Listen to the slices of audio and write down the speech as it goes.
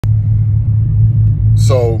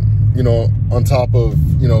So, you know, on top of,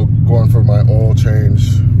 you know, going for my oil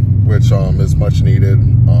change, which is much needed,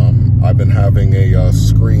 I've been having a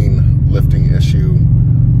screen lifting issue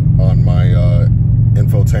on my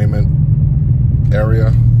infotainment area.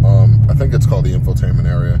 I think it's called the infotainment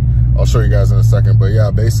area. I'll show you guys in a second. But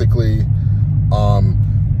yeah, basically,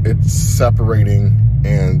 it's separating,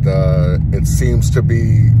 and it seems to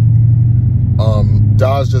be,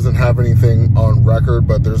 Dodge doesn't have anything on record,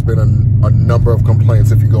 but there's been a number of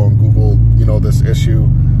complaints if you go and Google, you know, this issue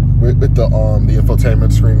with the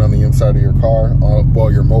infotainment screen on the inside of your car,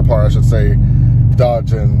 well, your Mopar, I should say.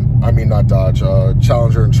 Dodge and, I mean, not Dodge,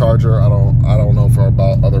 Challenger and Charger. I don't know for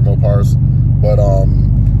about other Mopars, but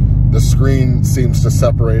the screen seems to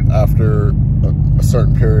separate after a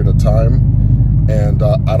certain period of time, and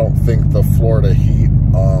I don't think the Florida heat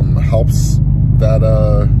helps that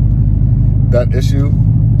issue.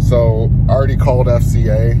 So I already called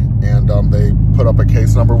FCA, and they put up a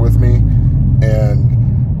case number with me,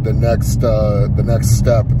 and the next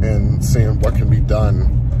step in seeing what can be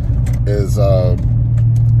done is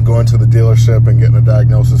going to the dealership and getting a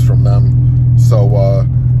diagnosis from them. So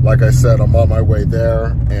like I said, I'm on my way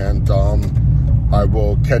there, and I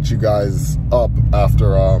will catch you guys up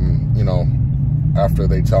after you know, after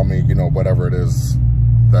they tell me, you know, whatever it is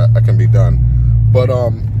that can be done. But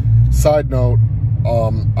side note,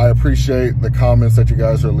 I appreciate the comments that you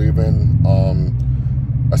guys are leaving.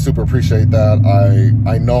 I super appreciate that.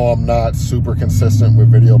 I know I'm not super consistent with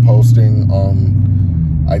video posting.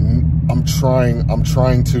 I'm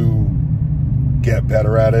trying to get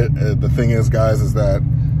better at it. The thing is, guys, is that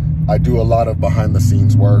I do a lot of behind the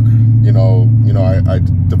scenes work. You know, I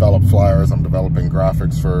develop flyers. I'm developing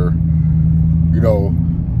graphics for, you know,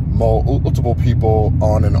 multiple people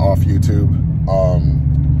on and off YouTube.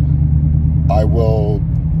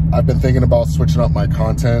 I've been thinking about switching up my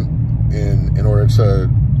content in order to,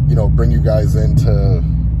 you know, bring you guys into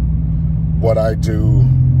what I do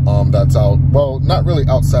that's out, well, not really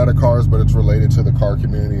outside of cars, but it's related to the car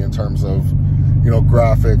community in terms of, you know,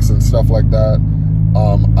 graphics and stuff like that.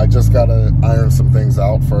 I just gotta iron some things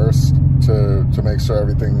out first to make sure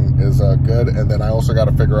everything is good, and then I also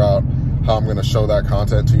gotta figure out how I'm gonna show that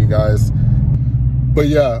content to you guys. But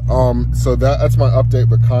yeah, so that's my update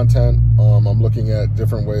with content. I'm looking at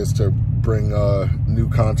different ways to bring new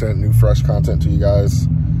content, new fresh content to you guys.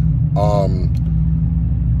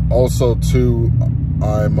 Also too,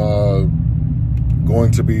 I'm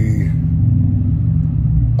going to be,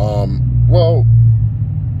 well,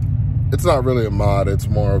 it's not really a mod, it's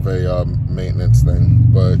more of a maintenance thing,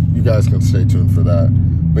 but you guys can stay tuned for that.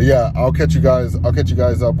 But yeah, I'll catch you guys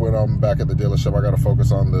up when I'm back at the dealership. I got to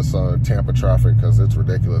focus on this Tampa traffic because it's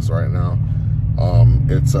ridiculous right now.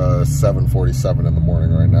 It's 7:47 in the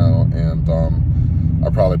morning right now, and I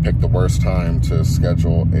probably picked the worst time to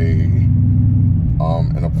schedule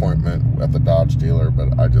an appointment at the Dodge dealer,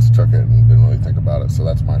 but I just took it and didn't really think about it, so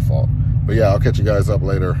that's my fault. But yeah, I'll catch you guys up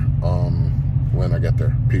later when I get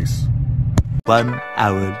there. Peace. 1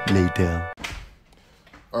 hour later.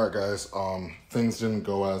 All right, guys, things didn't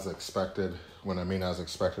go as expected. When I mean as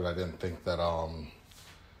expected, I didn't think that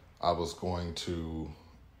I was going to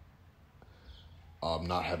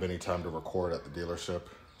not have any time to record at the dealership.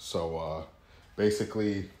 So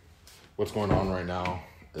basically what's going on right now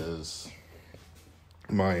is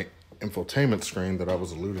my infotainment screen that I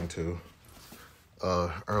was alluding to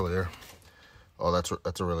earlier. Oh, that's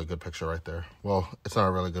a really good picture right there. Well, it's not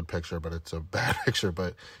a really good picture, but it's a bad picture,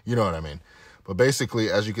 but you know what I mean. But basically,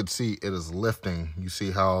 as you can see, it is lifting. You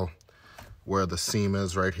see how where the seam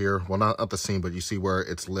is right here? Well, not the seam, but you see where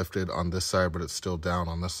it's lifted on this side, but it's still down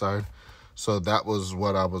on this side. So that was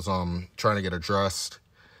what I was trying to get addressed.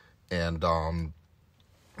 And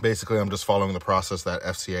basically, I'm just following the process that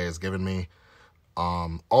FCA has given me.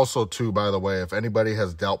 Also, too, by the way, if anybody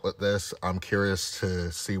has dealt with this, I'm curious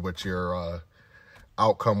to see what your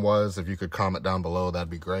outcome was. If you could comment down below,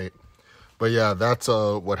 that'd be great. But yeah, that's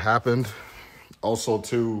what happened. Also,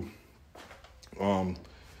 too,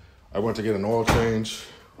 I went to get an oil change,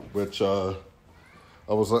 which I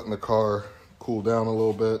was letting the car cool down a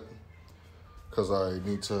little bit because I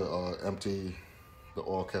need to empty the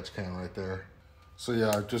oil catch can right there. So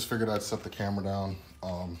yeah, I just figured I'd set the camera down.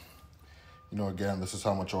 You know, again, this is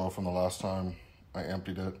how much oil from the last time I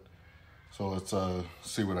emptied it. So let's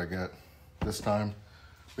see what I get this time.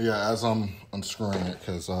 But yeah, as I'm unscrewing it,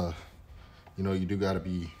 because you know, you do got to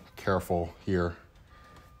be careful here,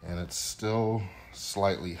 and it's still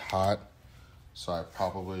slightly hot, so I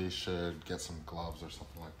probably should get some gloves or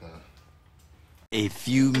something like that. A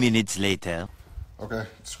few minutes later. Okay,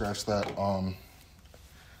 scratch that. I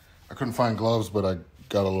couldn't find gloves, but I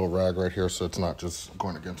got a little rag right here so it's not just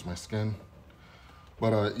going against my skin.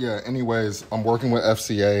 But yeah, anyways, I'm working with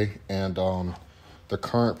FCA, and the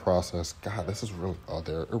current process, God, this is really, oh,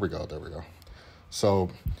 there we go. So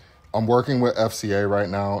I'm working with FCA right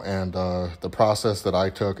now, and the process that I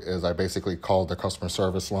took is I basically called the customer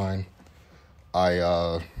service line.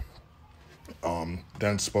 I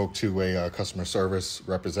then spoke to a customer service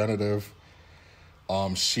representative.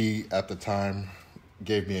 She, at the time,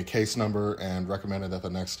 gave me a case number and recommended that the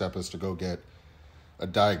next step is to go get a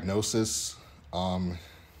diagnosis.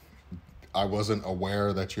 I wasn't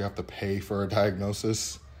aware that you have to pay for a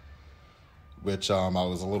diagnosis, which I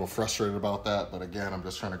was a little frustrated about that. But again, I'm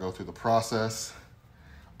just trying to go through the process.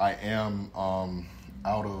 I am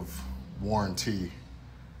out of warranty,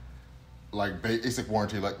 like basic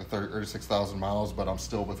warranty, like the 36,000 miles, but I'm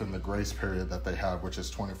still within the grace period that they have, which is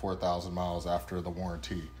 24,000 miles after the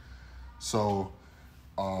warranty. So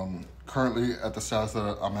currently at the status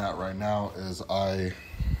that I'm at right now is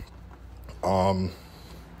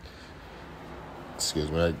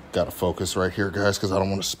excuse me, I gotta focus right here, guys, because I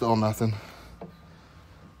don't want to spill nothing.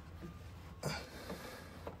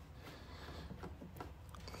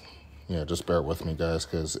 Yeah, just bear with me, guys,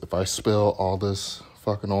 because if I spill all this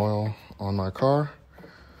fucking oil on my car,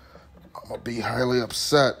 I'm gonna be highly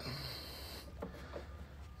upset.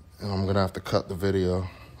 And I'm gonna have to cut the video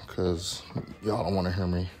because y'all don't want to hear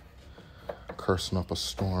me cursing up a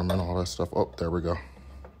storm and all that stuff. Oh, there we go.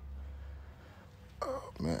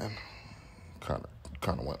 Oh, man.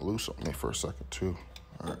 Kind of went loose on me for a second too.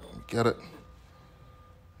 All right, get it.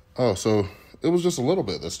 Oh, so it was just a little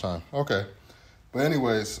bit this time. Okay, but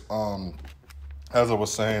anyways, as I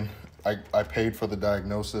was saying, I paid for the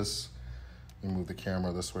diagnosis. Let me move the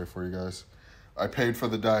camera this way for you guys. I paid for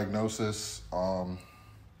the diagnosis.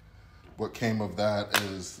 What came of that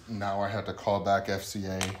is now I had to call back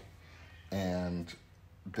FCA, and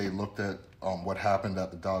they looked at what happened at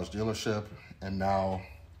the Dodge dealership, and now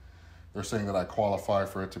they're saying that I qualify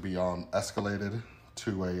for it to be escalated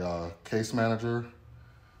to a case manager,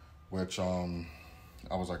 which I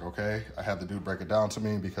was like, okay. I had the dude break it down to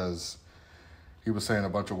me because he was saying a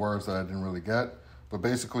bunch of words that I didn't really get. But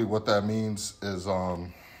basically what that means is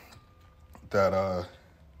that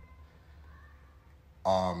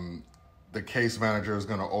the case manager is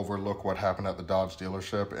going to overlook what happened at the Dodge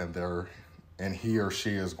dealership, and he or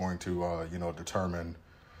she is going to determine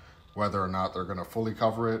whether or not they're going to fully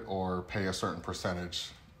cover it or pay a certain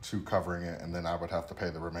percentage to covering it, and then I would have to pay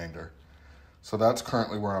the remainder. So that's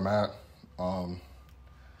currently where I'm at. I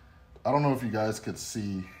don't know if you guys could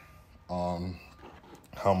see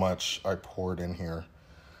how much I poured in here,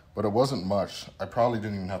 but it wasn't much. I probably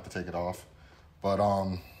didn't even have to take it off. But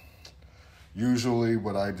usually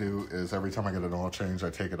what I do is every time I get an oil change, I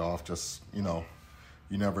take it off. Just, you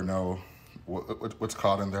never know what's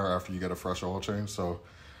caught in there after you get a fresh oil change. So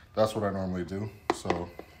that's what I normally do. So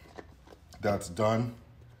that's done.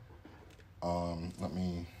 Let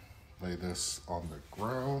me lay this on the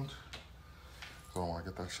ground. I don't want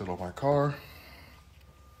to get that shit on my car.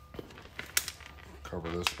 Cover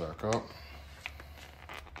this back up.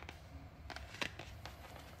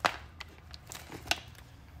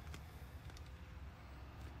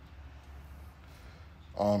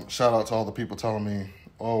 Shout out to all the people telling me,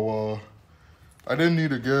 oh, I didn't need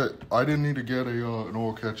to get an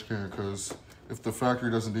oil catch can because if the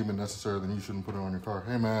factory doesn't deem it necessary, then you shouldn't put it on your car.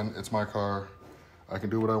 Hey man, it's my car. I can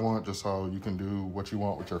do what I want, just how you can do what you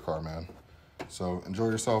want with your car, man. So enjoy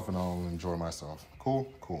yourself and I'll enjoy myself. Cool.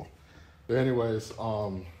 But anyways,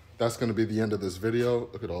 that's gonna be the end of this video.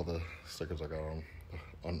 Look at all the stickers I got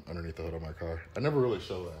on underneath the hood of my car. I never really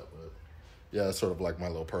show that, but yeah, it's sort of like my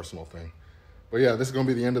little personal thing. But yeah, this is gonna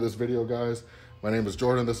be the end of this video, guys. My name is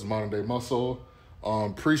Jordan. This is Modern Day Muscle.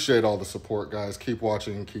 Appreciate all the support, guys. Keep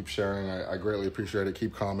watching, keep sharing. I greatly appreciate it.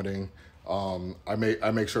 Keep commenting. I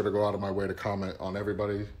make sure to go out of my way to comment on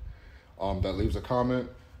everybody that leaves a comment.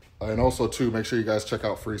 And also, too, make sure you guys check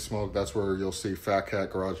out Free Smoke. That's where you'll see Fat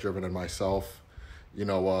Cat, Garage Driven, and myself,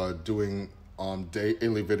 doing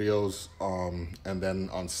daily videos. And then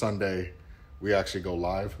on Sunday, we actually go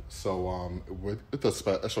live. So with a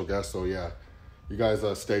special guest. So yeah, you guys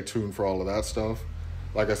stay tuned for all of that stuff.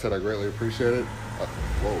 Like I said, I greatly appreciate it.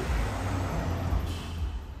 Whoa.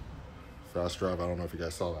 Fast drive. I don't know if you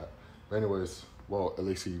guys saw that. But anyways, well, at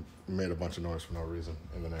least he made a bunch of noise for no reason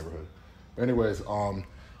in the neighborhood. But anyways,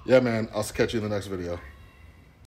 yeah, man, I'll catch you in the next video.